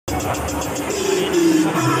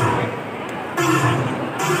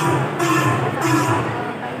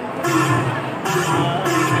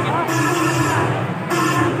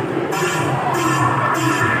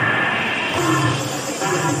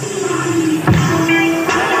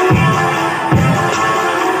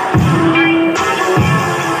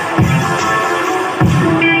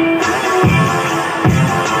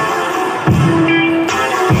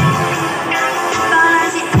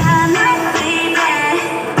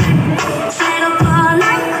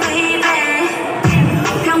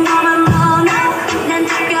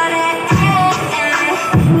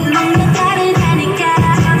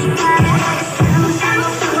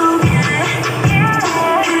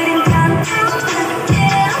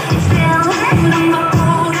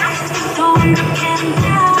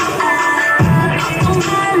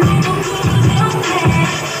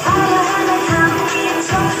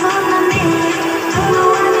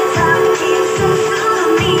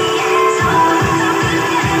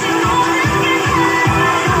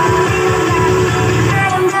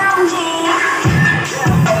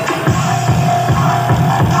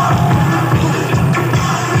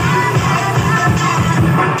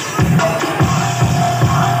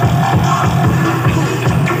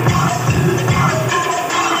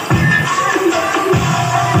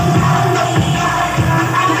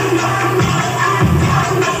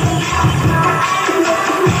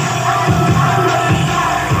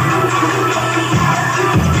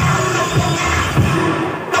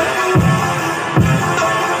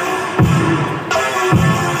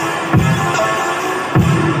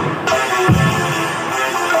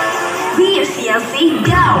CLC,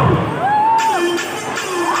 go!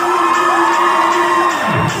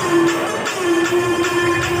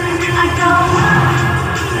 I go up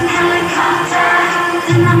in helicopter,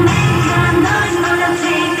 then I make a noise when I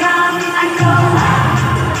take off. I go up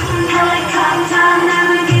in helicopter,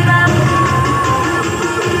 never give up.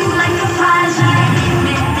 Like a pilot,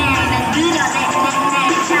 맨날 난 그려내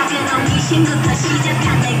작은 호기심부터 시작한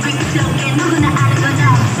내 grip 속에 누구나 아는 건 다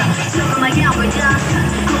없어. 조그만 야물 떴어.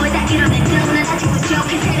 거의 다 이뤄내도 난 아직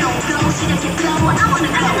부족해. 새로운 거 시작했어. I wanna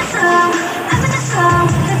go. I'm in the song,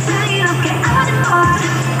 더 자유롭게. I want it more,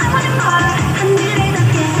 I want it more. 하늘에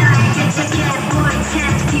닿게 살게 착해 보일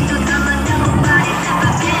텐데 뒤도 넘어도 nobody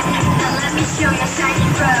ever been. Now let me show you a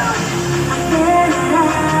shining road. I spin it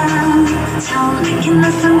out. 처음 느낀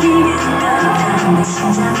낯선 기분과 내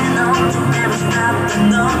심장은 온통 never stop.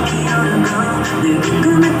 높이 오르고 늘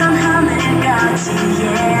궁금했던 하늘까지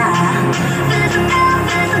yeah. Feels so good,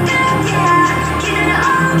 feels so good yeah.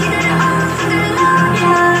 기다려 순간을 넘겨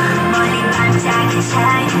멀리 반짝인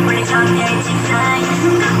shine 원래 전혀의 디자인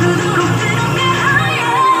생각보다 높게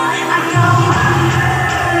higher. I go up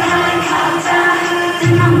helicopter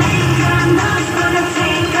then I make a noise when I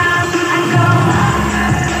take off. I go up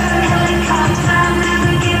helicopter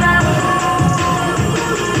never give up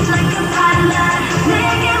like a pilot.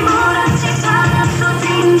 내게 몰아친 바람 so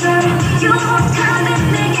danger 유혹하는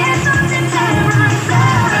내게 쏟은 terrorizer.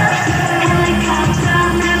 Helicopter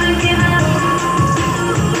never give up.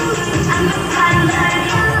 I'm a pilot.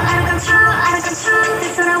 Out of control,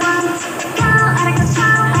 that's what I want. Go out of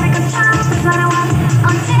control, that's what I want.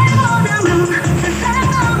 언제보다 세상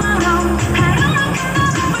너머로 하루로 큰 거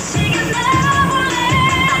보시게 날아볼래.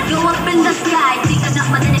 I go up in the sky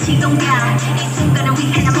뛰어넘어드는 시동감 이 순간을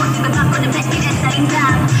위해 나 모든 걸 바꾸는 백일의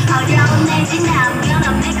살인담. 어려운 내 지남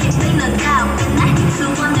Gonna make it be no doubt. 날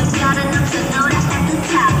수없는 별은 없어 노래 at the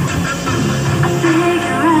top. I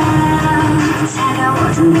figure out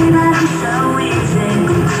차가워진 네 바람 so easy.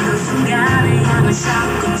 꿈꾸던 순간을 향한 shot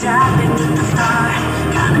붙잡힌 듯한 star.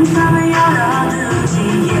 가능성을 열어두지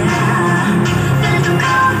yeah. Feels so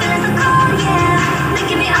cold yeah.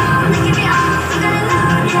 느낌이 on 순간을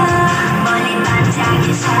노려 멀리 반짝인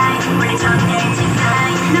shine 원래 전혀의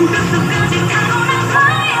디자인 난 뼛속까지 타고 난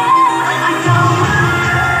fire. I go up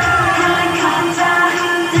helicopter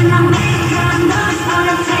then I make a noise when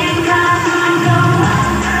I take off. I go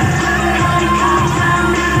up helicopter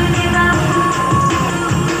never give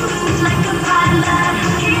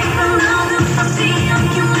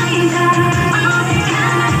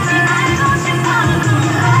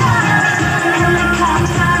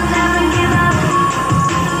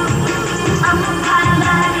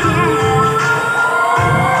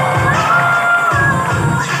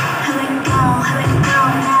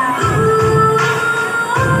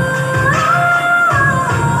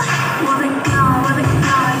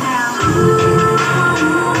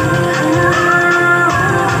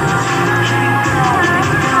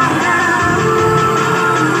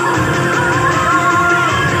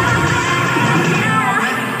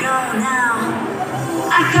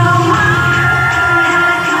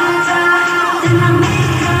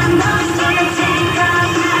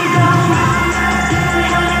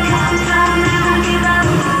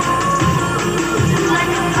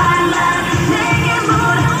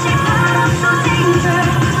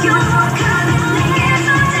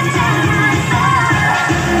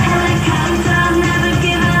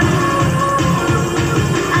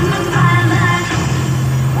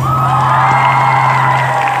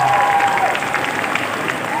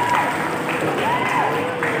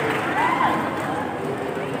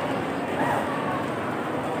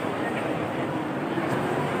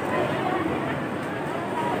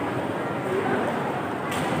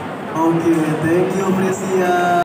Oke, thank you Fressia.